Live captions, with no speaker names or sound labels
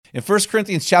In 1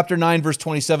 Corinthians chapter 9, verse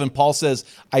 27, Paul says,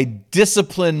 I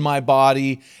discipline my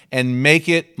body and make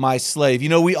it my slave. You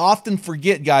know, we often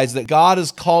forget, guys, that God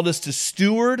has called us to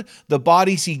steward the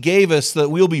bodies he gave us so that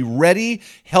we'll be ready,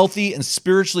 healthy, and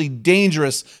spiritually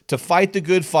dangerous to fight the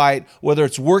good fight, whether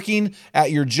it's working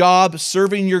at your job,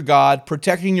 serving your God,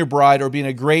 protecting your bride, or being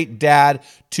a great dad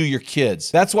to your kids.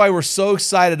 That's why we're so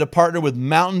excited to partner with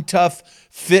Mountain Tough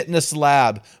Fitness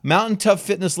Lab. Mountain Tough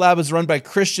Fitness Lab is run by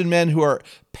Christian men who are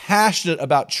passionate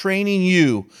about training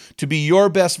you to be your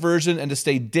best version and to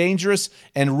stay dangerous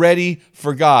and ready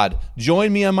for God.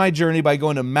 Join me on my journey by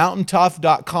going to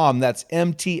mountaintough.com. That's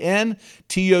MTNTOUGH,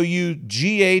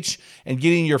 and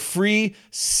getting your free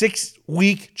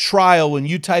 6-week trial when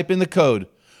you type in the code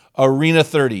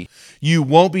ARENA30. You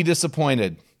won't be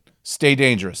disappointed. Stay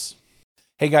dangerous.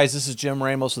 Hey guys, this is Jim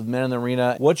Ramos with Men in the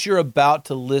Arena. What you're about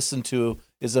to listen to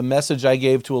is a message I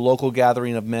gave to a local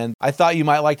gathering of men. I thought you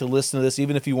might like to listen to this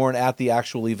even if you weren't at the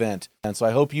actual event. And so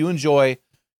I hope you enjoy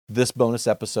this bonus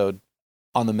episode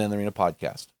on the Men in the Arena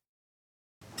podcast.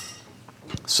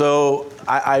 So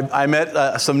I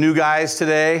met some new guys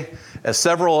today.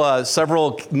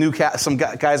 Several new some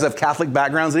guys have Catholic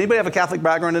backgrounds. Anybody have a Catholic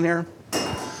background in here?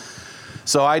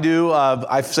 So I do.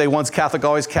 I say once Catholic,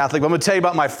 always Catholic. But I'm going to tell you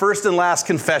about my first and last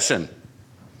confession.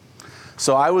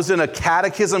 So I was in a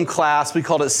catechism class. We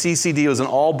called it CCD. It was an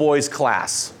all-boys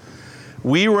class.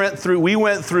 We went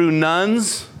through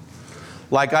nuns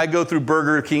like I go through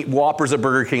Burger King, Whoppers at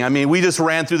Burger King. I mean, we just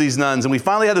ran through these nuns. And we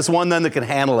finally had this one nun that could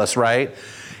handle us, right?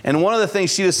 And one of the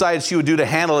things she decided she would do to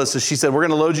handle us is she said, we're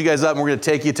going to load you guys up and we're going to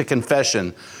take you to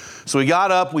confession. So we got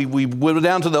up, we went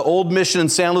down to the old mission in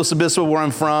San Luis Obispo where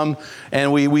I'm from,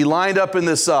 and we lined up in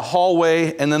this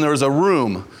hallway, and then there was a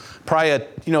room, probably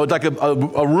like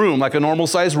a room, like a normal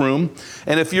sized room.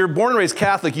 And if you're born and raised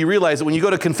Catholic, you realize that when you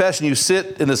go to confession, you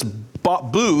sit in this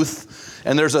booth,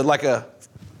 and there's like a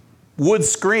wood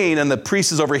screen, and the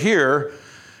priest is over here,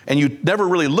 and you never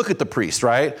really look at the priest,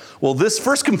 right? Well, this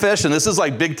first confession, this is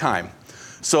like big time.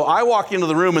 So I walk into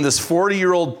the room, and this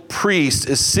 40-year-old priest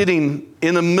is sitting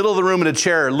in the middle of the room in a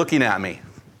chair looking at me.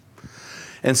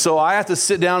 And so I have to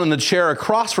sit down in the chair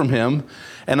across from him,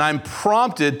 and I'm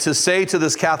prompted to say to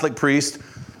this Catholic priest,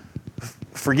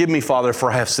 forgive me, Father, for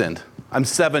I have sinned. I'm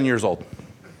 7 years old.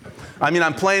 I mean,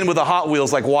 I'm playing with the Hot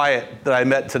Wheels like Wyatt that I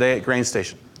met today at Grain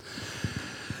Station.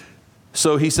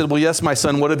 So he said, well, yes, my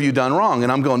son, what have you done wrong?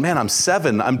 And I'm going, man, I'm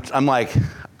 7. I'm like...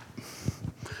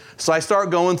 So I start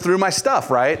going through my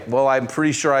stuff, right? Well, I'm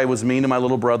pretty sure I was mean to my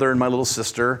little brother and my little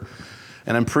sister.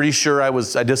 And I'm pretty sure I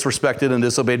disrespected and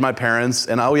disobeyed my parents.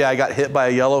 And oh yeah, I got hit by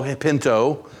a yellow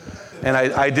Pinto. And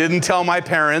I didn't tell my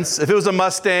parents. If it was a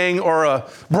Mustang or a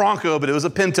Bronco, but it was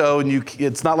a Pinto, and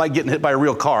it's not like getting hit by a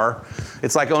real car.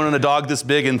 It's like owning a dog this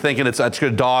big and thinking it's actually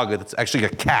a dog. It's actually a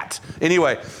cat.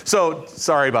 Anyway, so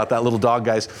sorry about that, little dog,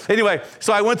 guys. Anyway,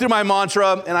 so I went through my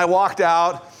mantra, and I walked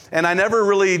out, and I never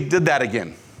really did that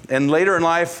again. And later in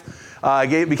life,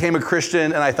 I became a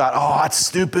Christian, and I thought, oh, that's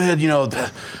stupid. I don't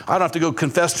have to go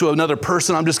confess to another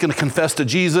person. I'm just going to confess to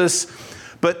Jesus.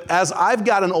 But as I've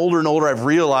gotten older and older, I've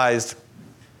realized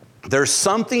there's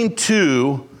something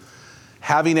to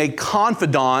having a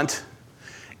confidant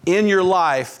in your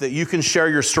life that you can share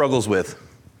your struggles with.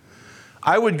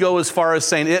 I would go as far as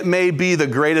saying it may be the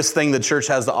greatest thing the church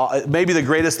has it may be the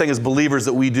greatest thing as believers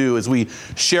that we do, is we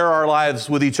share our lives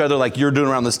with each other like you're doing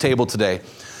around this table today.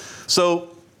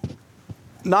 So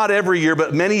not every year,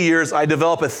 but many years, I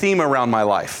develop a theme around my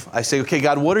life. I say, okay,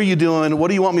 God, what are you doing? What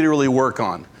do you want me to really work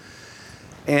on?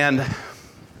 And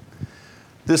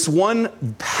this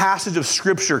one passage of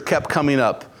scripture kept coming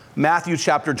up. Matthew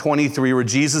chapter 23, where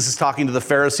Jesus is talking to the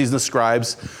Pharisees and the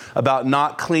scribes about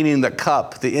not cleaning the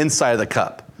cup, the inside of the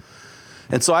cup.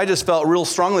 And so I just felt real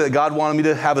strongly that God wanted me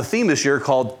to have a theme this year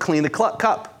called Clean the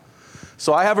Cup.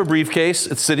 So I have a briefcase,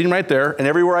 it's sitting right there, and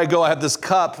everywhere I go I have this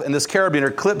cup and this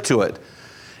carabiner clipped to it.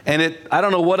 And I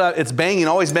don't know what, it's banging,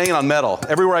 always banging on metal.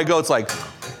 Everywhere I go it's like,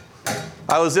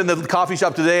 I was in the coffee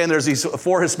shop today, and there's these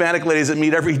 4 Hispanic ladies that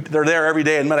they're there every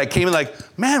day, and I came in like,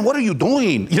 man, what are you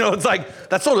doing? It's like,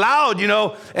 that's so loud,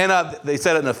 and they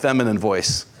said it in a feminine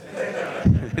voice.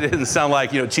 It didn't sound like,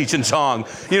 Cheech and Chong,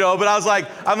 but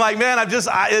I'm like, man, I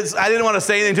didn't want to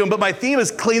say anything to him, but my theme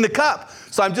is clean the cup.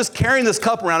 So I'm just carrying this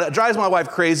cup around. It drives my wife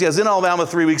crazy. I was in Alabama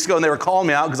 3 weeks ago, and they were calling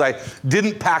me out because I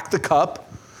didn't pack the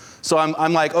cup. So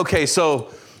I'm like, okay,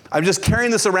 so I'm just carrying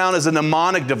this around as a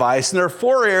mnemonic device. And there are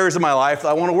 4 areas of my life that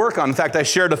I want to work on. In fact, I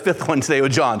shared a 5th one today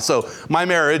with John. So my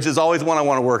marriage is always one I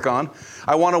want to work on.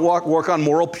 I want to work on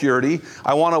moral purity.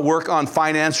 I want to work on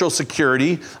financial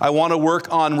security. I want to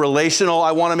work on relational.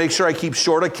 I want to make sure I keep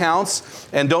short accounts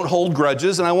and don't hold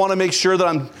grudges. And I want to make sure that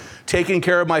I'm taking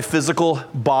care of my physical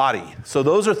body. So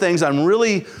those are things I'm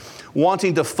really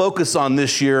wanting to focus on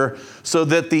this year so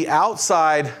that the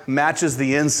outside matches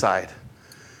the inside.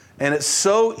 And it's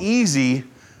so easy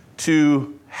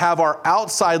to have our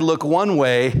outside look one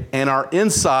way and our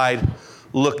inside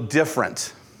look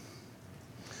different.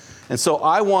 And so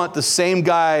I want the same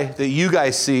guy that you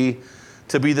guys see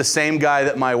to be the same guy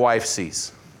that my wife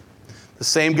sees, the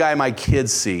same guy my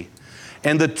kids see.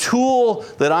 And the tool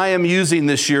that I am using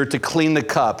this year to clean the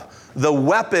cup, the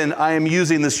weapon I am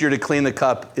using this year to clean the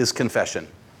cup is confession.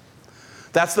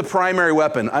 That's the primary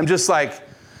weapon. I'm just like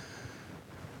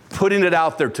putting it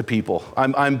out there to people.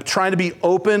 I'm trying to be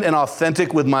open and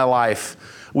authentic with my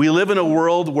life. We live in a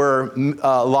world where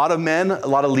a lot of men, a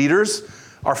lot of leaders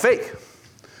are fake.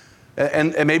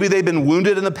 And maybe they've been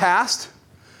wounded in the past,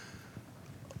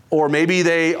 or maybe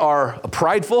they are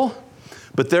prideful.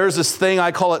 But there's this thing,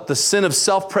 I call it the sin of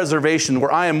self-preservation,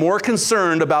 where I am more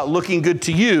concerned about looking good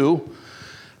to you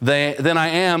than I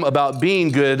am about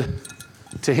being good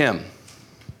to him.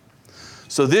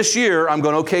 So this year, I'm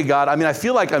going, okay, God, I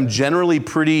feel like I'm generally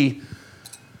pretty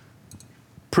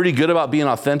good about being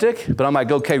authentic, but I'm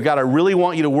like, okay, God, I really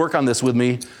want you to work on this with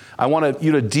me. I want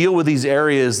you to deal with these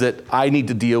areas that I need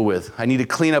to deal with. I need to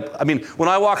clean up. When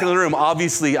I walk into the room,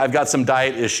 obviously I've got some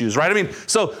diet issues, right?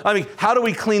 How do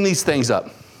we clean these things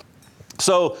up?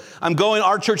 So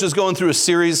our church is going through a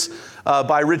series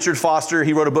by Richard Foster.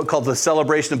 He wrote a book called The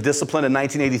Celebration of Discipline in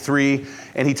 1983,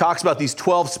 and he talks about these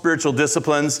 12 spiritual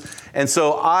disciplines. And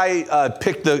so I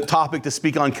picked the topic to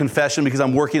speak on confession because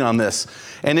I'm working on this.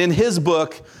 And in his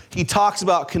book, he talks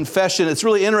about confession. It's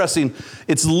really interesting.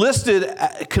 It's listed,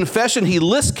 confession, he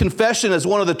lists confession as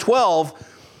one of the 12,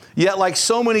 yet like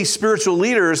so many spiritual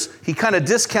leaders, he kind of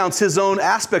discounts his own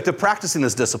aspect of practicing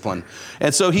this discipline.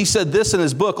 And so he said this in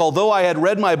his book: although I had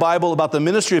read my Bible about the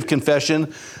ministry of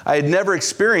confession, I had never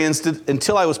experienced it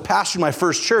until I was pastoring my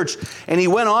first church. And he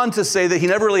went on to say that he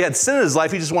never really had sin in his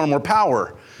life, he just wanted more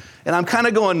power. And I'm kind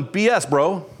of going, BS,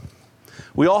 bro.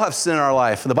 We all have sin in our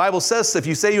life. And the Bible says if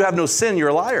you say you have no sin, you're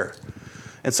a liar.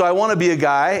 And so I want to be a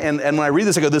guy, and when I read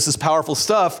this, I go, this is powerful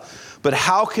stuff, but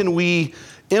how can we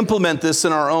implement this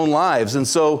in our own lives? And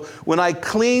so when I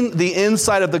clean the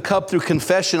inside of the cup through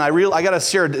confession, I got to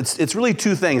share, it's really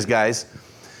two things, guys.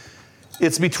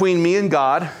 It's between me and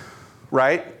God,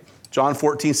 right? John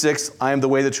 14:6, I am the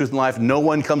way, the truth, and life. No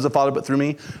one comes to the Father but through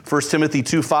me. 1 Timothy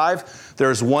 2:5,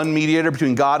 there's one mediator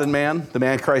between God and man, the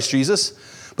man Christ Jesus.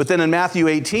 But then in Matthew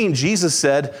 18, Jesus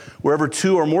said, wherever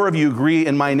two or more of you agree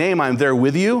in my name, I'm there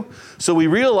with you. So we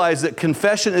realize that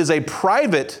confession is a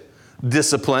private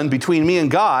discipline between me and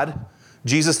God.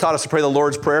 Jesus taught us to pray the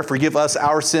Lord's Prayer, forgive us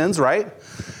our sins, right?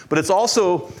 But it's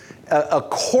also a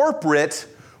corporate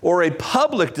or a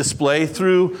public display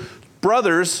through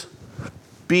brothers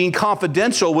being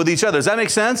confidential with each other. Does that make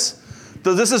sense?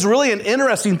 So this is really an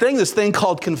interesting thing, this thing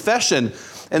called confession.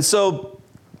 And so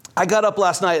I got up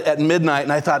last night at midnight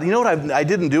and I thought, you know what I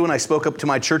didn't do when I spoke up to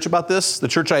my church about this, the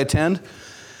church I attend?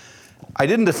 I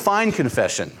didn't define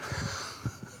confession.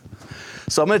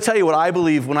 So I'm going to tell you what I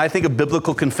believe when I think of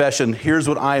biblical confession. Here's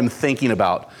what I am thinking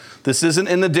about. This isn't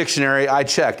in the dictionary. I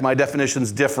checked. My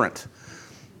definition's different.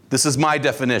 This is my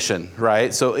definition,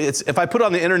 right? So if I put it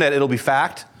on the internet, it'll be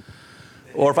fact.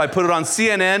 Or if I put it on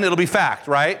CNN, it'll be fact,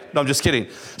 right? No, I'm just kidding.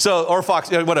 So, or Fox,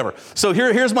 whatever. So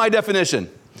here's my definition.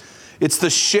 It's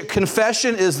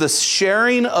confession is the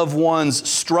sharing of one's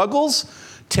struggles,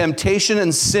 temptation,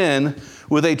 and sin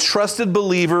with a trusted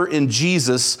believer in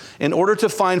Jesus in order to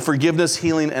find forgiveness,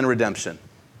 healing, and redemption.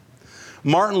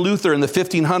 Martin Luther in the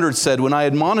 1500s said, when I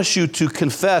admonish you to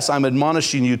confess, I'm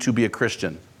admonishing you to be a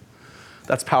Christian.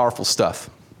 That's powerful stuff.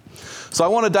 So I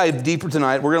want to dive deeper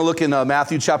tonight. We're going to look in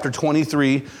Matthew chapter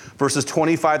 23, verses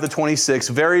 25 to 26.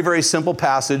 Very, very simple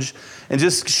passage. And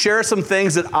just share some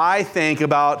things that I think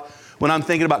about when I'm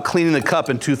thinking about cleaning the cup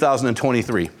in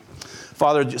 2023.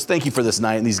 Father, just thank you for this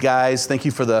night and these guys. Thank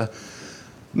you for the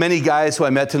many guys who I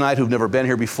met tonight who've never been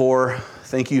here before.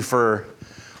 Thank you for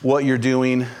what you're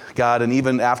doing, God. And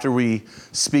even after we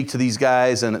speak to these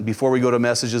guys and before we go to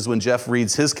messages, when Jeff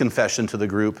reads his confession to the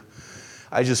group,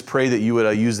 I just pray that you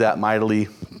would use that mightily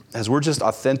as we're just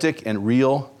authentic and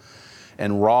real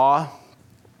and raw.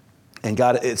 And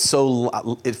God, it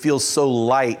feels so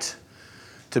light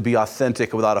to be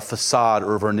authentic without a facade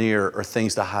or veneer or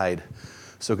things to hide.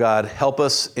 So God, help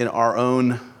us in our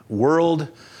own world,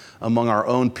 among our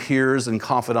own peers and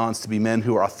confidants, to be men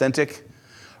who are authentic,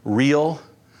 real,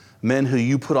 men who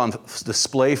you put on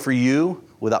display for you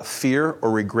without fear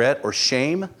or regret or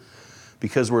shame,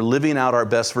 because we're living out our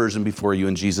best version before you.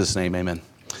 In Jesus' name, amen.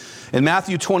 In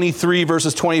Matthew 23,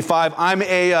 verses 25, I'm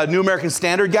a New American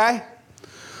Standard guy.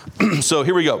 So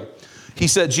here we go.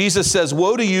 Jesus says,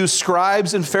 woe to you,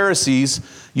 scribes and Pharisees,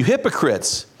 you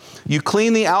hypocrites. You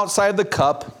clean the outside of the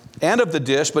cup and of the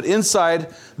dish, but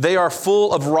inside they are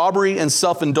full of robbery and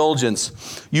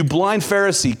self-indulgence. You blind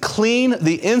Pharisee, clean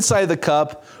the inside of the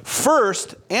cup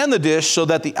first and the dish so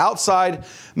that the outside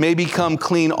may become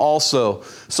clean also.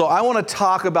 So I want to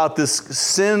talk about this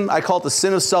sin, I call it the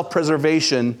sin of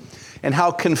self-preservation, and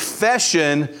how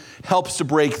confession helps to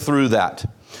break through that.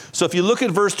 So if you look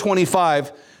at verse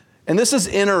 25, and this is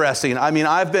interesting. I mean,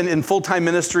 I've been in full-time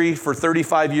ministry for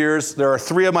 35 years. There are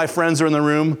 3 of my friends who are in the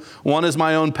room. One is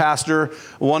my own pastor.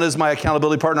 One is my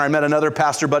accountability partner. I met another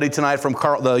pastor buddy tonight from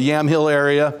the Yamhill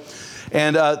area.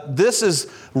 And this is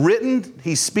written,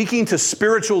 he's speaking to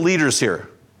spiritual leaders here.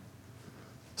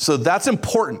 So that's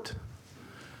important.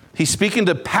 He's speaking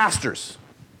to pastors,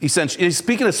 essentially. He's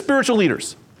speaking to spiritual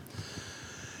leaders.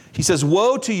 He says,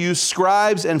 woe to you,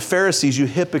 scribes and Pharisees, you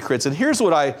hypocrites. And here's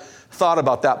what I thought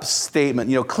about that statement.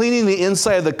 You know, cleaning the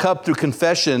inside of the cup through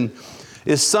confession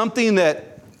is something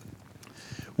that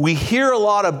we hear a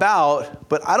lot about,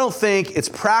 but I don't think it's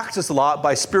practiced a lot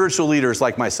by spiritual leaders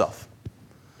like myself.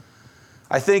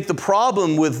 I think the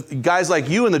problem with guys like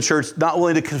you in the church not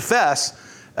willing to confess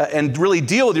and really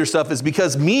deal with your stuff is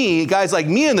because guys like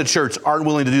me in the church aren't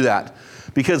willing to do that.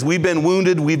 Because we've been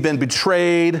wounded, we've been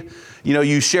betrayed. You know,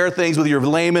 you share things with your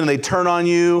layman and they turn on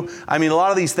you. I mean, a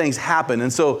lot of these things happen.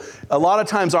 And so a lot of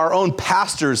times our own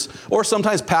pastors, or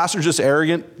sometimes pastors just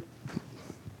arrogant,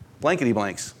 blankety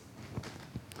blanks.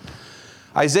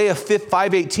 Isaiah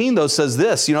 5:18 though says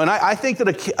this, you know, and I think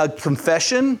that a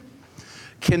confession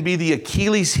can be the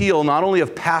Achilles heel, not only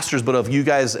of pastors, but of you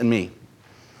guys and me.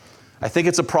 I think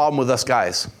it's a problem with us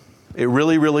guys. It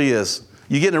really, really is.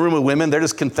 You get in a room with women, they're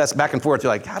just confess back and forth.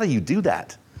 You're like, how do you do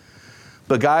that?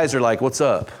 But guys are like, what's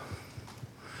up?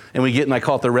 And we get in, I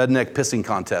call it the redneck pissing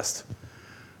contest.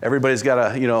 Everybody's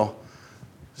got to, you know,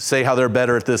 say how they're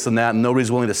better at this and that, and nobody's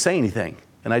willing to say anything.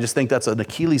 And I just think that's an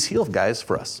Achilles heel, guys,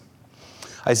 for us.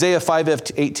 Isaiah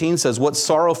 5:18 says, what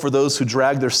sorrow for those who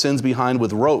drag their sins behind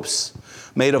with ropes,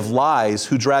 made of lies,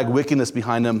 who drag wickedness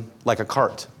behind them like a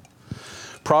cart.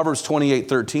 Proverbs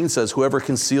 28:13 says, whoever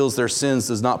conceals their sins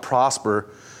does not prosper,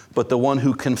 but the one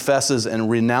who confesses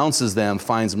and renounces them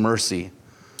finds mercy.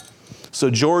 So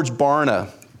George Barna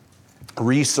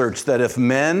researched that if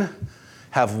men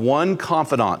have one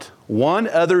confidant, one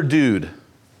other dude,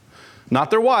 not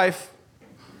their wife,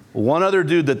 one other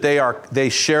dude that they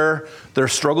share their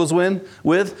struggles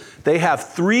with, they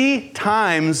have 3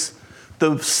 times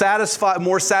the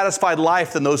more satisfied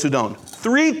life than those who don't.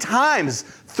 3 times,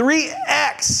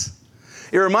 3x.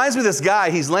 It reminds me of this guy,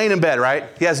 he's laying in bed, right?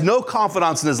 He has no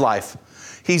confidence in his life.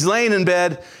 He's laying in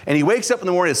bed and he wakes up in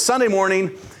the morning, it's Sunday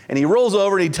morning, and he rolls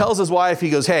over and he tells his wife, he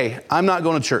goes, hey, I'm not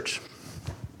going to church.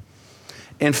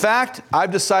 In fact,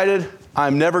 I've decided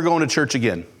I'm never going to church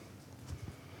again.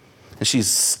 And she's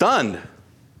stunned.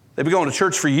 They've been going to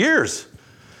church for years.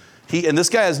 And this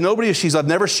guy has nobody, I've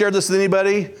never shared this with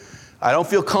anybody. I don't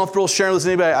feel comfortable sharing this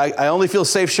with anybody. I only feel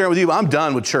safe sharing with you. I'm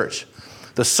done with church.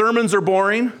 The sermons are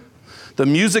boring. The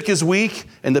music is weak.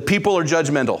 And the people are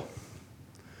judgmental.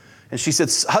 And she said,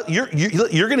 you're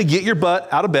going to get your butt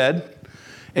out of bed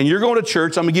and you're going to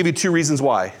church. I'm going to give you 2 reasons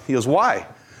why. He goes, why?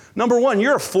 Number 1,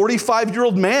 you're a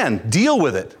 45-year-old man. Deal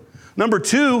with it. Number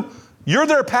 2, you're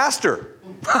their pastor.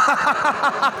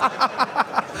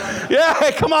 Yeah,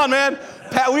 hey, come on, man.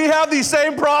 We have these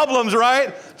same problems,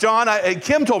 right? John,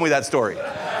 Kim told me that story.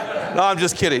 No, I'm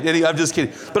just kidding. I'm just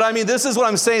kidding. But I mean, this is what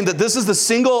I'm saying, that this is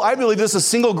I believe this is the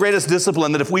single greatest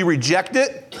discipline that if we reject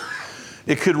it,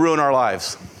 it could ruin our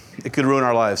lives. It could ruin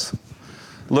our lives.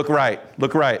 Look right.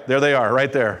 There they are,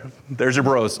 right there. There's your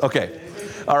bros. Okay.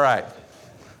 All right.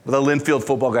 The Linfield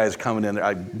football guys are coming in there.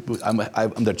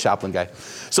 I'm their chaplain guy.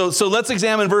 So let's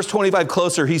examine verse 25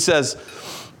 closer. He says,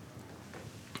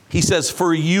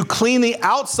 for you clean the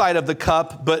outside of the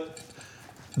cup, but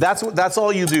that's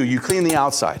all you do. You clean the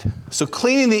outside. So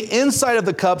cleaning the inside of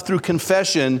the cup through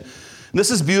confession, this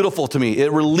is beautiful to me.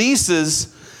 It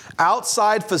releases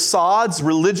outside facades,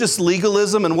 religious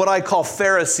legalism, and what I call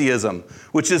Phariseeism,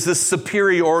 which is this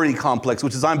superiority complex,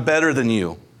 which is I'm better than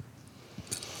you.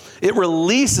 It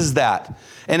releases that,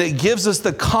 and it gives us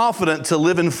the confidence to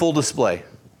live in full display.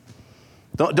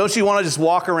 Don't you want to just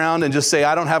walk around and just say,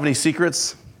 I don't have any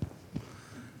secrets?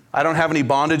 I don't have any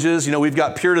bondages. You know, we've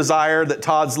got Pure Desire that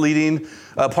Todd's leading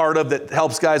a part of that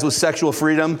helps guys with sexual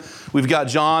freedom. We've got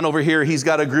John over here. He's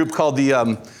got a group called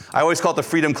I always call it the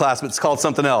Freedom Class, but it's called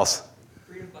something else.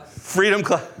 Freedom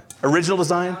Class. Original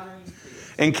Design?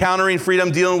 Encountering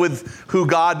freedom, dealing with who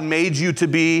God made you to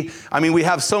be. I mean, we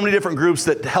have so many different groups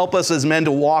that help us as men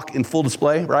to walk in full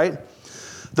display, right?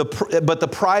 But the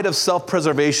pride of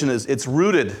self-preservation it's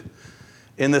rooted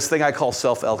in this thing I call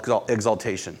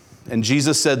self-exaltation. And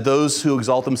Jesus said, those who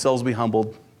exalt themselves will be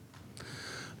humbled.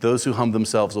 Those who humble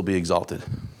themselves will be exalted.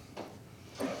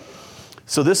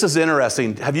 So this is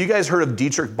interesting. Have you guys heard of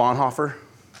Dietrich Bonhoeffer?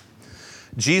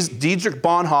 Dietrich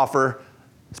Bonhoeffer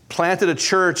planted a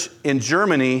church in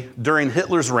Germany during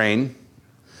Hitler's reign.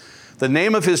 The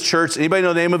name of his church, anybody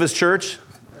know the name of his church?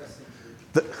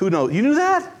 Who knows? You knew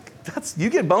that? You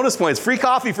get bonus points, free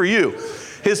coffee for you.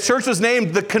 His church was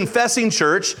named the Confessing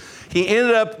Church. He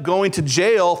ended up going to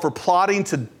jail for plotting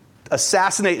to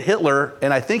assassinate Hitler,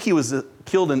 and I think he was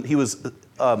killed and he was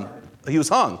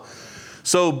hung.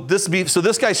 So this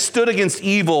guy stood against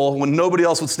evil when nobody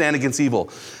else would stand against evil.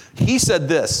 He said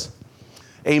this: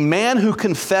 a man who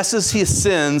confesses his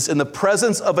sins in the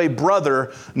presence of a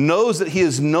brother knows that he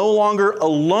is no longer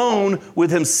alone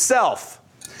with himself.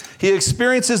 He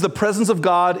experiences the presence of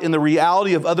God in the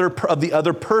reality of the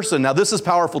other person. Now, this is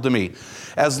powerful to me.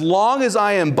 As long as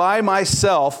I am by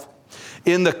myself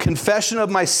in the confession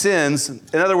of my sins,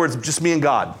 in other words, just me and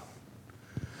God.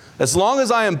 As long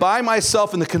as I am by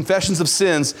myself in the confessions of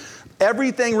sins,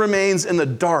 everything remains in the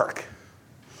dark.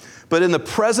 But in the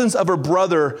presence of a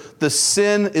brother, the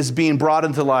sin is being brought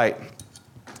into light.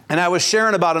 And I was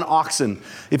sharing about an oxen.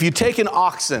 If you take an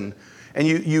oxen and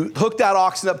you hook that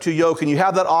oxen up to a yoke and you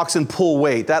have that oxen pull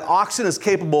weight, that oxen is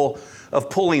capable of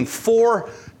pulling 4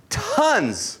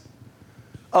 tons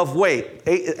of weight,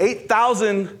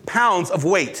 8,000 pounds of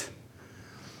weight.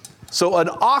 So an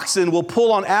oxen will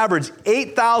pull on average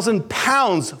 8,000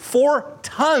 pounds, 4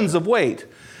 tons of weight.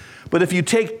 But if you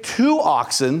take 2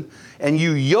 oxen and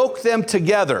you yoke them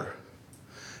together,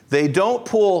 they don't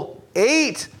pull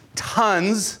 8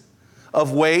 tons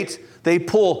of weight, they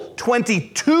pull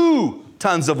 22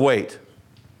 tons of weight.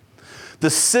 The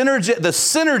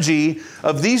synergy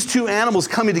of these 2 animals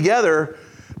coming together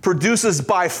produces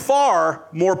by far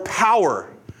more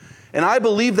power. And I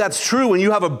believe that's true when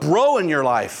you have a bro in your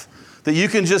life, that you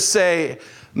can just say,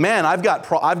 man, I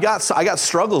got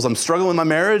struggles. I'm struggling with my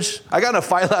marriage. I got in a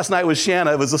fight last night with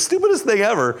Shanna. It was the stupidest thing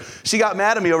ever. She got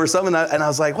mad at me over something, and I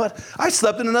was like, what? I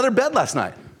slept in another bed last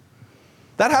night.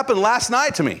 That happened last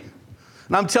night to me.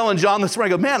 And I'm telling John this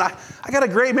morning, I go, man, I got a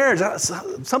great marriage.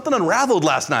 Something unraveled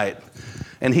last night.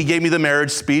 And he gave me the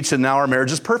marriage speech, and now our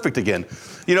marriage is perfect again.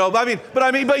 But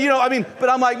I'm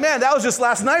like, man, that was just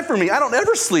last night for me. I don't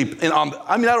ever sleep. I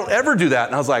don't ever do that.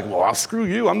 And I was like, well, I'll screw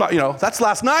you. I'm not, that's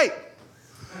last night.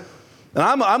 And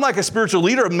I'm like a spiritual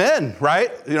leader of men,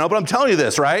 right? But I'm telling you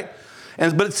this, right?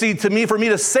 But see, for me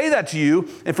to say that to you,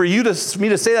 and for me to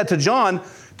say that to John,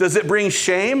 does it bring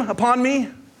shame upon me?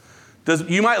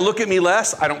 You might look at me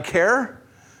less. I don't care,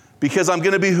 because I'm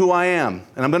going to be who I am.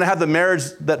 And I'm going to have the marriage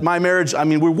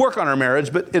we work on our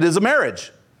marriage, but it is a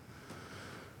marriage.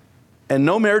 And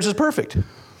no marriage is perfect.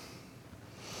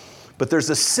 But there's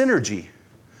a synergy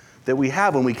that we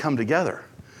have when we come together.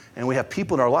 And we have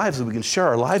people in our lives that we can share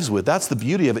our lives with. That's the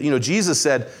beauty of it. Jesus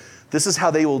said, this is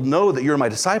how they will know that you're my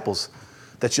disciples,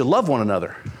 that you love one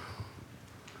another.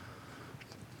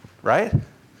 Right?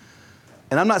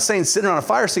 And I'm not saying sitting around a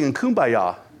fire singing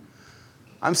Kumbaya.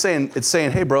 I'm saying,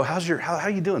 hey bro, how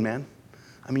you doing, man?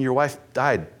 Your wife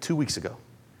died 2 weeks ago.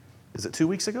 Is it 2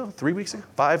 weeks ago? 3 weeks ago?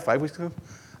 5 weeks ago?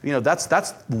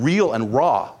 That's real and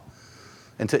raw.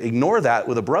 And to ignore that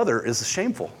with a brother is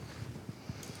shameful.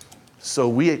 So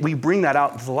we bring that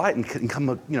out into the light and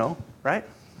come, right?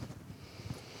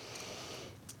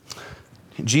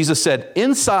 Jesus said,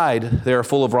 inside they are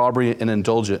full of robbery and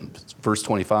indulgence, verse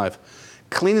 25.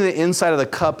 Cleaning the inside of the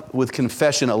cup with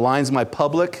confession aligns my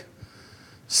public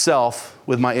self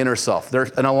with my inner self.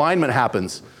 An alignment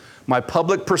happens. My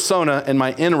public persona and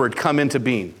my inward come into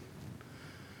being.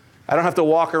 I don't have to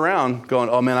walk around going,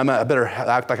 oh man, I better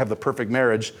act like I have the perfect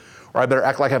marriage, or I better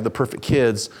act like I have the perfect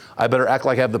kids. I better act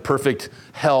like I have the perfect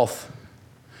health.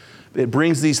 It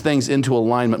brings these things into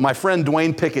alignment. My friend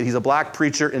Dwayne Pickett, he's a black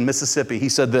preacher in Mississippi. He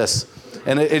said this,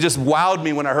 and it just wowed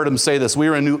me when I heard him say this. We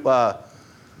were in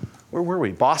where were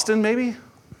we? Boston, maybe?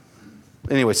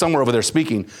 Anyway, somewhere over there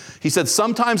speaking. He said,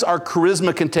 sometimes our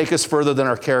charisma can take us further than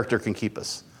our character can keep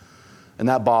us. And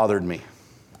that bothered me.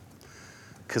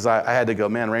 Because I had to go,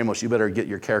 man, Ramos, you better get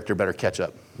your character, better catch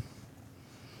up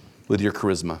with your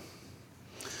charisma.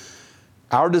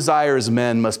 Our desire as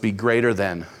men must be greater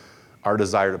than our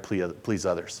desire to please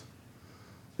others.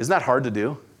 Isn't that hard to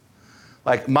do?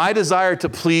 Like, my desire to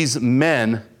please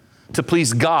men, to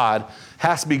please God,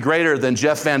 has to be greater than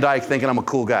Jeff Van Dyke thinking I'm a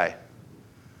cool guy.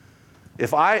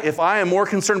 If I am more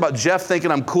concerned about Jeff thinking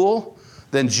I'm cool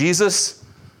than Jesus,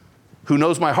 who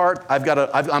knows my heart, I'm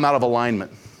out of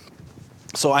alignment.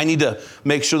 So I need to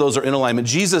make sure those are in alignment.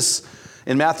 Jesus,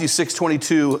 in Matthew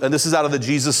 6:22, and this is out of the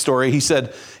Jesus story, he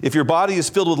said, if your body is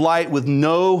filled with light with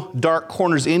no dark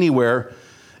corners anywhere,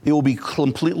 it will be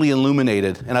completely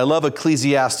illuminated. And I love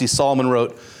Ecclesiastes. Solomon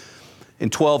wrote in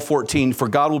 12:14, for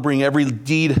God will bring every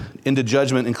deed into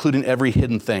judgment, including every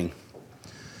hidden thing.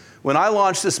 When I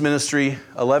launched this ministry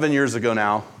 11 years ago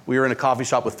now, we were in a coffee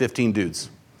shop with 15 dudes.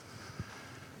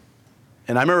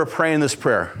 And I remember praying this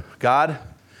prayer, God,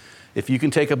 if you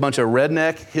can take a bunch of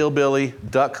redneck, hillbilly,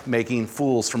 duck-making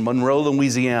fools from Monroe,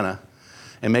 Louisiana,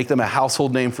 and make them a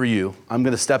household name for you, I'm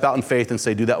going to step out in faith and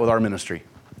say, do that with our ministry.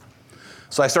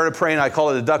 So I started praying, I call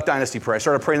it the Duck Dynasty prayer. I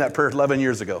started praying that prayer 11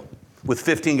 years ago with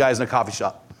 15 guys in a coffee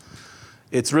shop.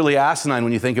 It's really asinine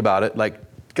when you think about it. Like,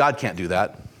 God can't do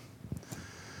that.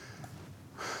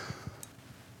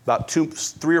 About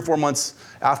 3 or 4 months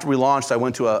after we launched, I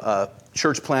went to a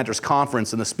church planters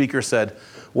conference, and the speaker said,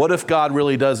 what if God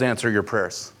really does answer your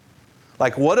prayers?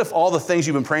 Like, what if all the things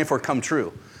you've been praying for come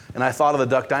true? And I thought of the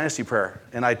Duck Dynasty prayer,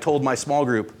 and I told my small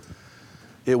group,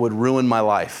 it would ruin my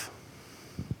life.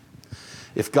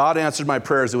 If God answered my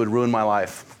prayers, it would ruin my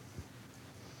life.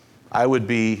 I would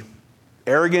be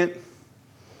arrogant.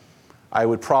 I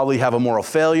would probably have a moral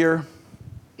failure.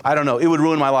 I don't know. It would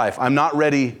ruin my life. I'm not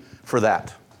ready for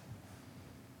that.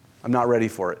 I'm not ready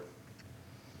for it.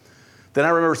 Then I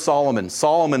remember Solomon.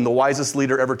 Solomon, the wisest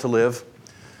leader ever to live,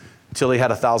 till he had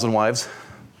 1,000 wives.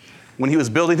 When he was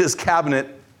building his cabinet,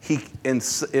 in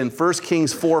 1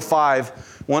 Kings 4:5,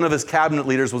 one of his cabinet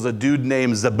leaders was a dude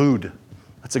named Zabud.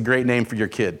 That's a great name for your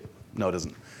kid. No, it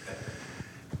isn't.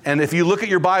 And if you look at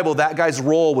your Bible, that guy's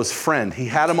role was friend. He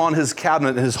had him on his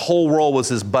cabinet, and his whole role was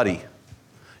his buddy.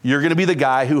 You're going to be the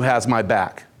guy who has my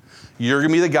back. You're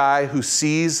going to be the guy who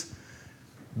sees,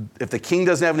 if the king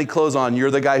doesn't have any clothes on,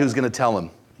 you're the guy who's going to tell him,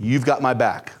 you've got my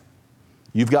back.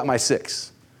 You've got my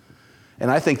six. And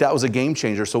I think that was a game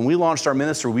changer. So when we launched our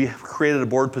ministry, we created a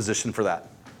board position for that.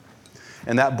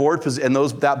 And that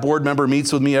board member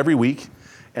meets with me every week.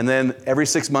 And then every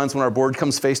 6 months when our board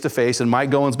comes face to face, and Mike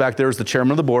Goins back there is the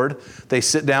chairman of the board, they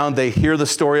sit down, they hear the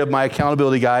story of my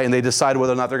accountability guy, and they decide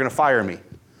whether or not they're going to fire me.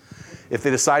 If they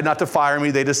decide not to fire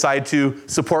me, they decide to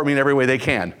support me in every way they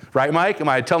can. Right, Mike? Am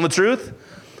I telling the truth?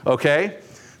 Okay.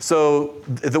 So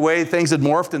the way things had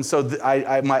morphed, and so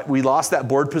we lost that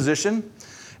board position.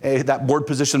 That board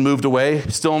position moved away,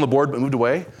 still on the board, but moved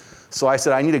away. So I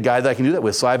said, I need a guy that I can do that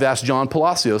with. So I've asked John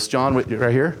Palacios. John, right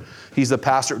here. He's the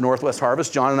pastor at Northwest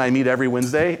Harvest. John and I meet every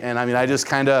Wednesday. And I just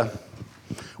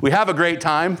we have a great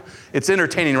time. It's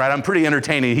entertaining, right? I'm pretty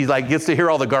entertaining. He gets to hear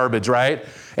all the garbage, right?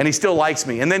 And he still likes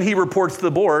me. And then he reports to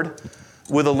the board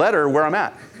with a letter where I'm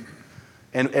at.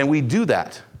 And we do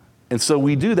that. And so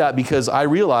we do that because I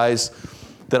realize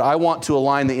that I want to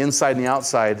align the inside and the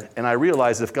outside. And I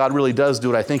realize if God really does do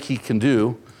what I think he can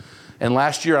do. And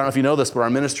last year, I don't know if you know this, but our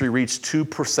ministry reached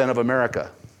 2% of America.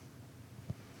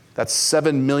 That's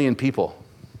 7 million people.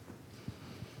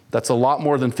 That's a lot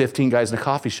more than 15 guys in a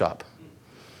coffee shop.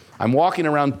 I'm walking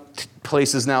around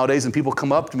places nowadays and people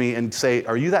come up to me and say,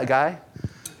 are you that guy?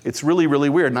 It's really, really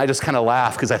weird. And I just kind of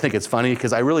laugh because I think it's funny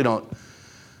because I really don't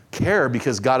care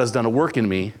because God has done a work in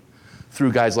me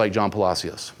through guys like John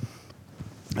Palacios.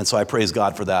 And so I praise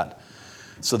God for that.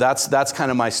 So that's kind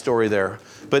of my story there.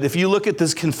 But if you look at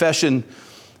this confession,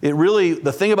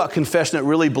 the thing about confession that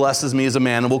really blesses me as a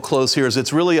man, and we'll close here, is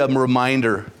it's really a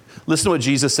reminder. Listen to what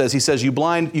Jesus says. He says, you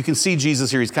can see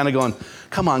Jesus here. He's kind of going,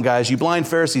 come on, guys, you blind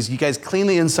Pharisees, you guys clean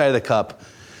the inside of the cup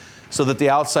so that the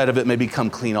outside of it may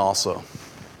become clean also.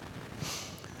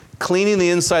 Cleaning the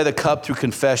inside of the cup through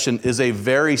confession is a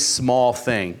very small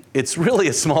thing. It's really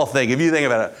a small thing if you think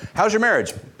about it. How's your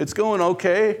marriage? It's going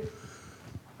okay.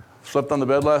 Slept on the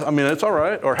bed it's all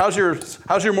right. Or how's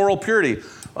your moral purity?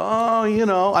 Oh,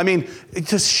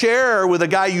 to share with a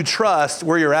guy you trust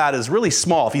where you're at is really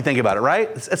small if you think about it, right?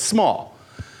 It's small.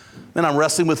 Then I'm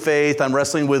wrestling with faith. I'm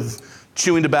wrestling with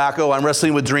chewing tobacco. I'm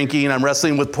wrestling with drinking. I'm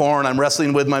wrestling with porn. I'm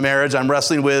wrestling with my marriage. I'm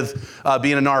wrestling with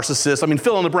being a narcissist.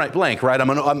 Fill in the blank, right?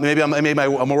 Maybe I'm a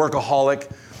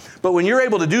workaholic. But when you're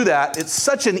able to do that, it's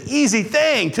such an easy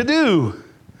thing to do.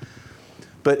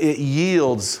 But it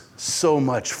yields so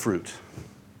much fruit.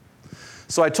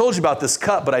 So I told you about this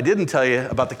cup, but I didn't tell you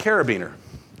about the carabiner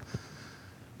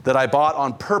that I bought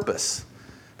on purpose.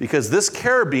 Because this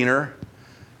carabiner,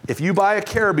 if you buy a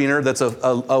carabiner that's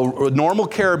a normal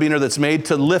carabiner that's made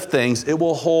to lift things, it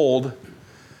will hold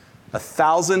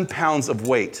 1,000 pounds of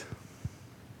weight.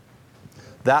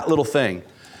 That little thing.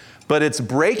 But its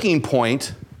breaking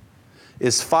point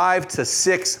is 5,000 to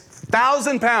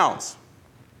 6,000 pounds.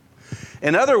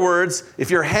 In other words,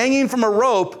 if you're hanging from a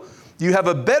rope, you have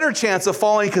a better chance of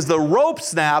falling because the rope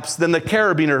snaps than the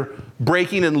carabiner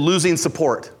breaking and losing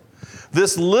support.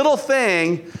 This little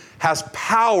thing has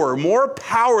power, more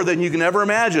power than you can ever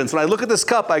imagine. So when I look at this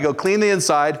cup, I go clean the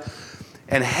inside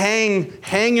and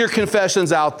hang your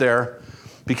confessions out there,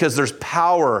 because there's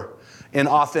power in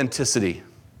authenticity.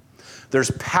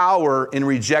 There's power in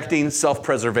rejecting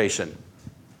self-preservation.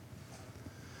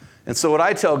 And so what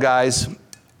I tell guys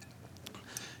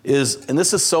is, and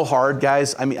this is so hard,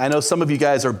 guys. I mean, I know some of you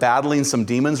guys are battling some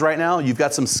demons right now. You've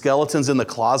got some skeletons in the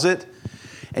closet,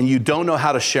 and you don't know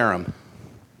how to share them.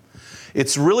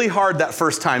 It's really hard that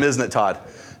first time, isn't it, Todd?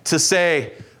 To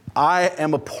say, I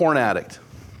am a porn addict.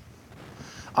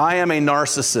 I am a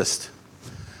narcissist.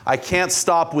 I can't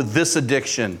stop with this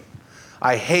addiction.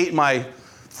 I hate my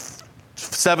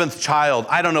 7th child.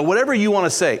 I don't know, whatever you want to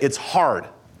say. It's hard.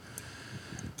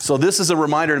 So this is a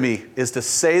reminder to me, is to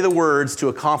say the words to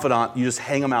a confidant. You just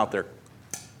hang them out there.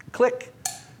 Click.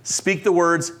 Speak the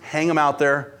words, hang them out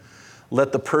there.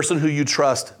 Let the person who you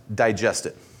trust digest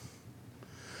it.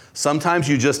 Sometimes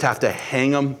you just have to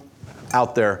hang them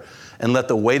out there and let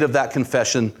the weight of that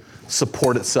confession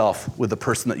support itself with the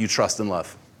person that you trust and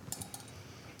love.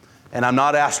 And I'm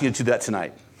not asking you to do that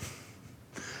tonight.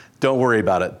 Don't worry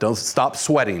about it. Don't stop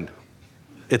sweating.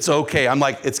 It's okay. I'm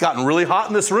like, it's gotten really hot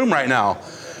in this room right now.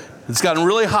 It's gotten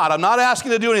really hot. I'm not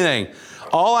asking you to do anything.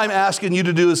 All I'm asking you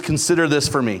to do is consider this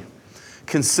for me.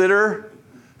 Consider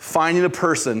finding a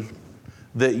person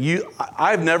that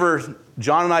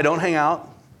John and I don't hang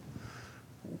out,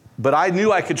 but I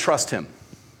knew I could trust him.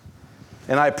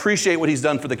 And I appreciate what he's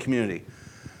done for the community.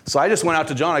 So I just went out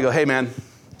to John. I go, hey, man,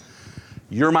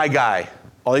 you're my guy.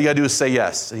 All you got to do is say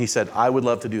yes. And he said, I would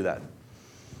love to do that.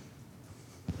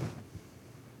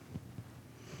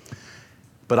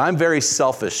 But I'm very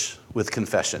selfish with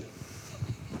confession.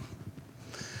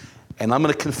 And I'm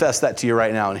going to confess that to you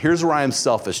right now. And here's where I am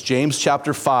selfish. James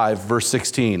chapter 5, verse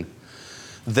 16.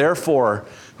 Therefore,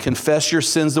 confess your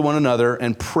sins to one another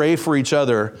and pray for each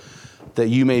other that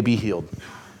you may be healed.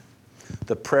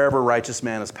 The prayer of a righteous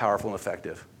man is powerful and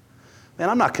effective. Man,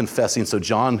 I'm not confessing so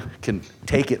John can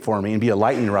take it for me and be a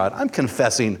lightning rod. I'm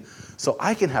confessing so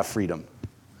I can have freedom,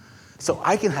 so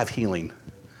I can have healing.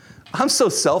 I'm so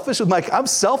selfish. I'm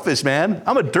selfish, man.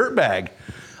 I'm a dirtbag.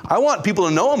 I want people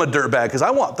to know I'm a dirtbag because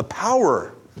I want the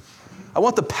power. I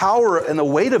want the power and the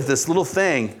weight of this little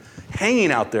thing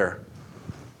hanging out there.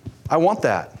 I want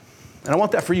that. And I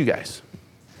want that for you guys.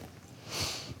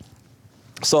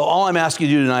 So all I'm asking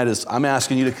you to do tonight is I'm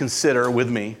asking you to consider with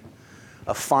me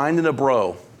a find and a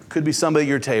bro. Could be somebody at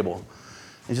your table.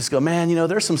 And just go, man,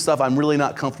 there's some stuff I'm really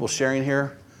not comfortable sharing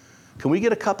here. Can we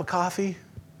get a cup of coffee?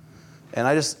 And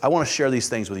I want to share these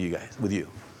things with you guys, with you.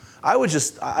 I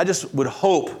just would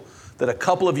hope that a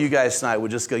couple of you guys tonight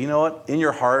would just go, you know what, in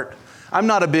your heart, I'm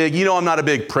not a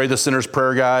big pray the sinner's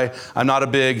prayer guy. I'm not a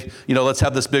big, let's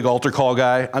have this big altar call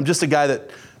guy. I'm just a guy that,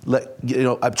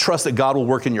 I trust that God will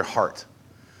work in your heart.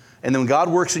 And then when God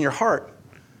works in your heart,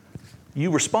 you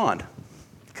respond.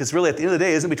 Because really at the end of the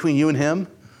day, isn't it between you and him?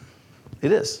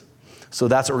 It is. So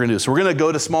that's what we're going to do. So we're going to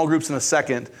go to small groups in a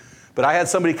second. But I had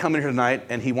somebody come in here tonight,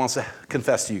 and he wants to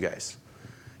confess to you guys.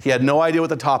 He had no idea what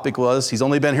the topic was. He's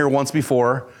only been here once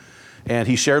before. And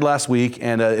he shared last week.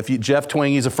 And Jeff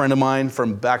Twenge is a friend of mine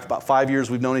from back about 5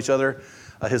 years. We've known each other.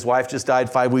 His wife just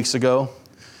died 5 weeks ago.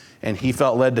 And he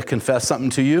felt led to confess something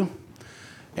to you.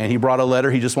 And he brought a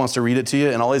letter. He just wants to read it to you.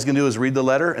 And all he's going to do is read the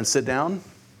letter and sit down.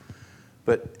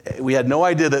 But we had no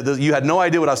idea you had no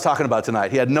idea what I was talking about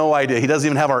tonight. He had no idea. He doesn't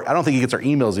even have I don't think he gets our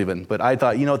emails even. But I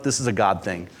thought, what, this is a God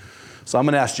thing. So I'm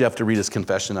going to ask Jeff to read his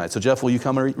confession tonight. So Jeff, will you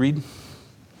come and read?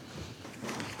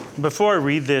 Before I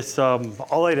read this,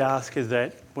 all I'd ask is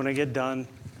that when I get done,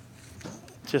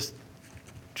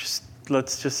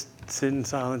 let's just sit in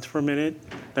silence for a minute.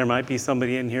 There might be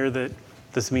somebody in here that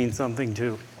this means something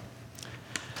to.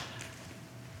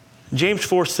 James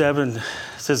 4:7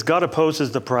 says, God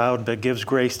opposes the proud, but gives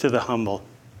grace to the humble.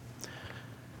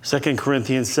 2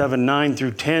 Corinthians 7:9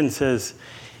 through 10 says,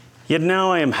 yet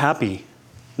now I am happy,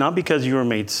 not because you were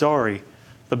made sorry,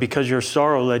 but because your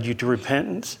sorrow led you to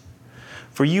repentance.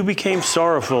 For you became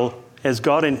sorrowful as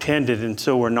God intended, and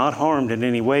so were not harmed in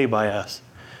any way by us.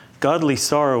 Godly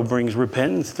sorrow brings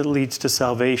repentance that leads to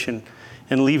salvation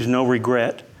and leaves no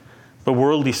regret, but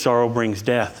worldly sorrow brings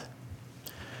death.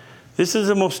 This is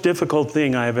the most difficult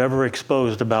thing I have ever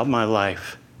exposed about my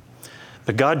life.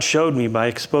 But God showed me by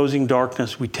exposing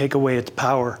darkness, we take away its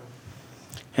power.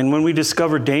 And when we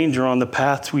discover danger on the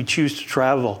paths we choose to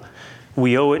travel,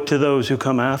 we owe it to those who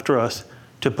come after us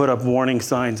to put up warning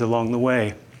signs along the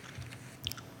way.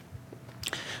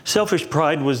 Selfish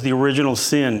pride was the original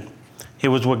sin. It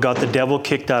was what got the devil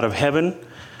kicked out of heaven,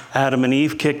 Adam and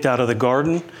Eve kicked out of the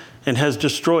garden, and has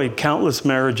destroyed countless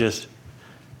marriages.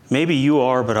 Maybe you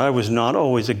are, but I was not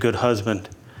always a good husband.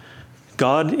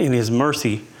 God, in his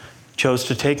mercy, chose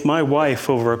to take my wife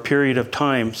over a period of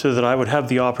time so that I would have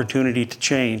the opportunity to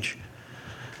change.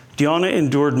 Deanna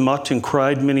endured much and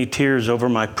cried many tears over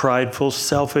my prideful,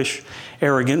 selfish,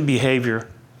 arrogant behavior.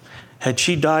 Had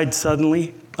she died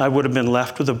suddenly, I would have been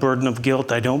left with a burden of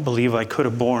guilt I don't believe I could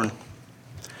have borne.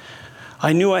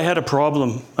 I knew I had a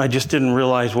problem. I just didn't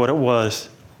realize what it was.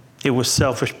 It was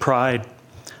selfish pride.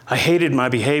 I hated my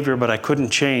behavior, but I couldn't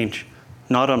change,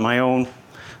 not on my own.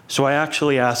 So I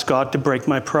actually asked God to break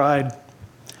my pride.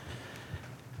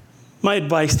 My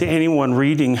advice to anyone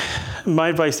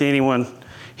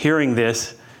hearing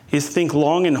this is think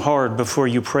long and hard before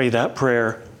you pray that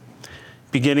prayer.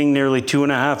 Beginning nearly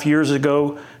 2.5 years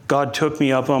ago, God took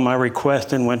me up on my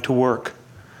request and went to work.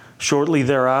 Shortly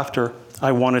thereafter,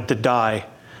 I wanted to die.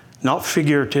 Not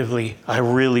figuratively, I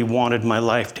really wanted my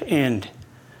life to end.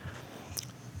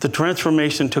 The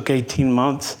transformation took 18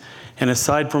 months, and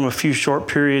aside from a few short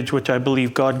periods which I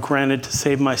believe God granted to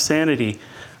save my sanity,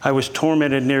 I was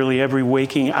tormented nearly every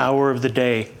waking hour of the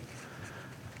day.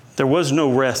 There was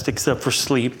no rest except for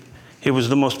sleep. It was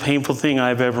the most painful thing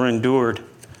I've ever endured.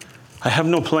 I have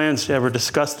no plans to ever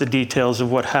discuss the details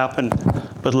of what happened,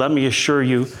 but let me assure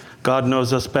you, God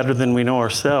knows us better than we know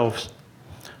ourselves.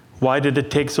 Why did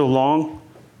it take so long?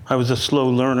 I was a slow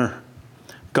learner.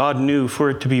 God knew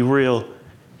for it to be real,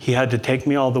 he had to take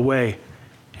me all the way,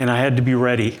 and I had to be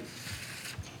ready.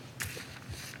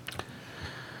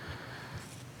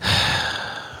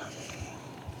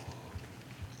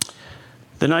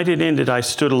 The night it ended, I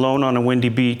stood alone on a windy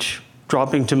beach.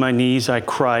 Dropping to my knees, I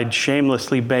cried,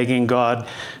 shamelessly begging God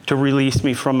to release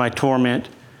me from my torment.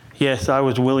 Yes, I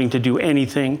was willing to do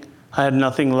anything. I had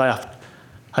nothing left.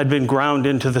 I'd been ground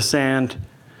into the sand.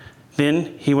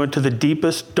 Then he went to the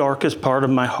deepest, darkest part of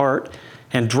my heart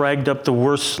and dragged up the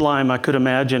worst slime I could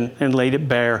imagine and laid it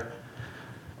bare.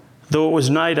 Though it was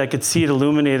night, I could see it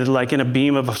illuminated like in a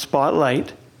beam of a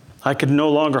spotlight. I could no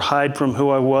longer hide from who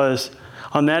I was.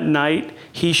 On that night,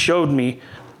 he showed me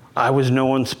I was no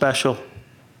one special.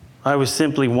 I was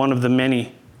simply one of the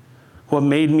many. What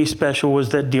made me special was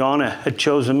that Deanna had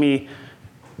chosen me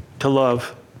to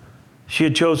love. She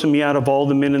had chosen me out of all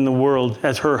the men in the world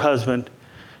as her husband.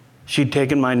 She'd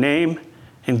taken my name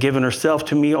and given herself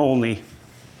to me only.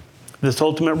 This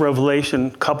ultimate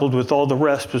revelation, coupled with all the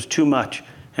rest, was too much,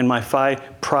 and my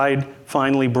pride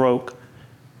finally broke.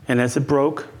 And as it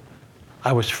broke,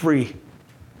 I was free.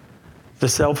 The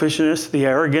selfishness, the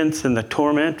arrogance, and the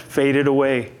torment faded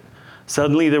away.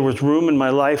 Suddenly there was room in my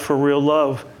life for real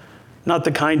love. Not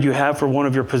the kind you have for one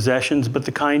of your possessions, but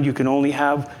the kind you can only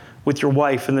have with your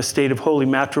wife in the state of holy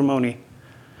matrimony.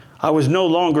 I was no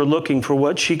longer looking for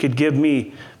what she could give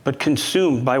me, but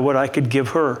consumed by what I could give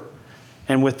her.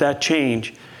 And with that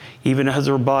change, even as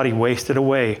her body wasted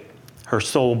away, her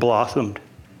soul blossomed.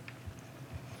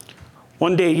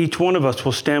 One day, each one of us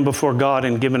will stand before God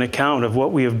and give an account of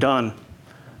what we have done.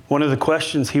 One of the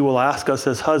questions he will ask us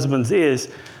as husbands is,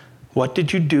 what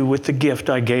did you do with the gift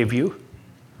I gave you?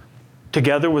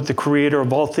 Together with the creator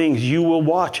of all things, you will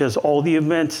watch as all the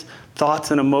events, thoughts,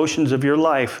 and emotions of your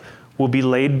life will be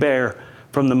laid bare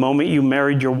from the moment you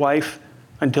married your wife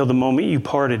until the moment you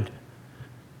parted.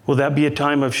 Will that be a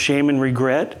time of shame and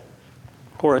regret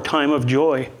or a time of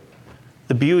joy?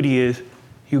 The beauty is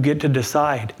you get to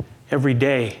decide every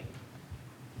day.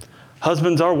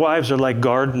 Husbands, our wives are like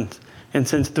gardens. And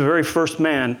since the very first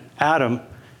man, Adam,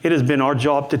 it has been our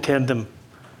job to tend them.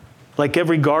 Like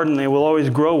every garden, they will always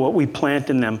grow what we plant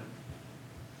in them.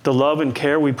 The love and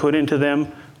care we put into them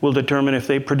will determine if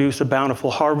they produce a bountiful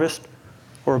harvest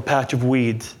or a patch of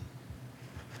weeds.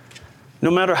 No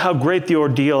matter how great the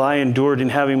ordeal I endured in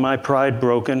having my pride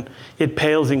broken, it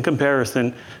pales in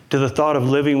comparison to the thought of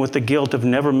living with the guilt of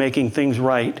never making things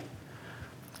right.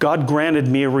 God granted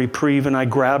me a reprieve, and I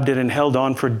grabbed it and held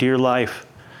on for dear life.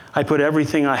 I put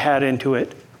everything I had into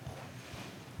it.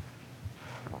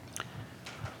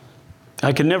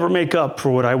 I could never make up for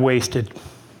what I wasted,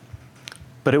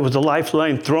 but it was a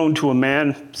lifeline thrown to a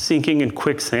man sinking in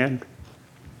quicksand.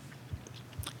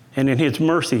 And in his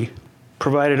mercy,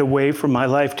 provided a way for my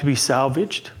life to be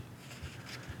salvaged.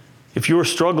 If you are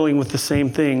struggling with the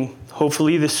same thing,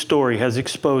 hopefully this story has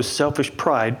exposed selfish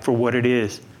pride for what it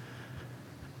is.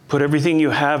 Put everything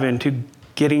you have into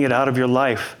getting it out of your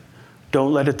life.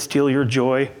 Don't let it steal your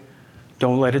joy.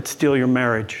 Don't let it steal your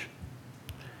marriage.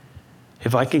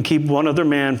 If I can keep one other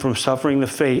man from suffering the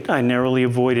fate I narrowly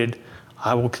avoided,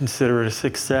 I will consider it a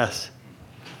success.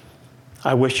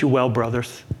 I wish you well,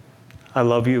 brothers. I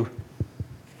love you.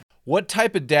 What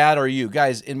type of dad are you?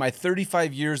 Guys, in my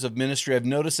 35 years of ministry, I've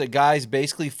noticed that guys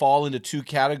basically fall into two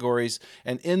categories.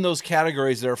 And in those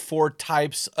categories, there are 4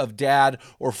 types of dad,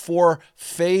 or 4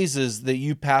 phases that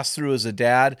you pass through as a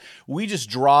dad. We just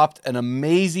dropped an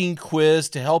amazing quiz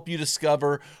to help you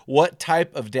discover what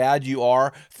type of dad you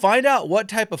are. Find out what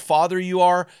type of father you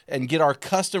are and get our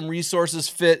custom resources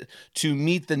fit to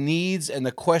meet the needs and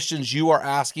the questions you are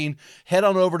asking. Head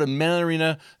on over to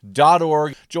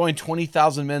menarena.org. Join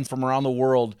 20,000 men from around the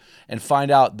world and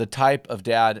find out the type of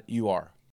dad you are.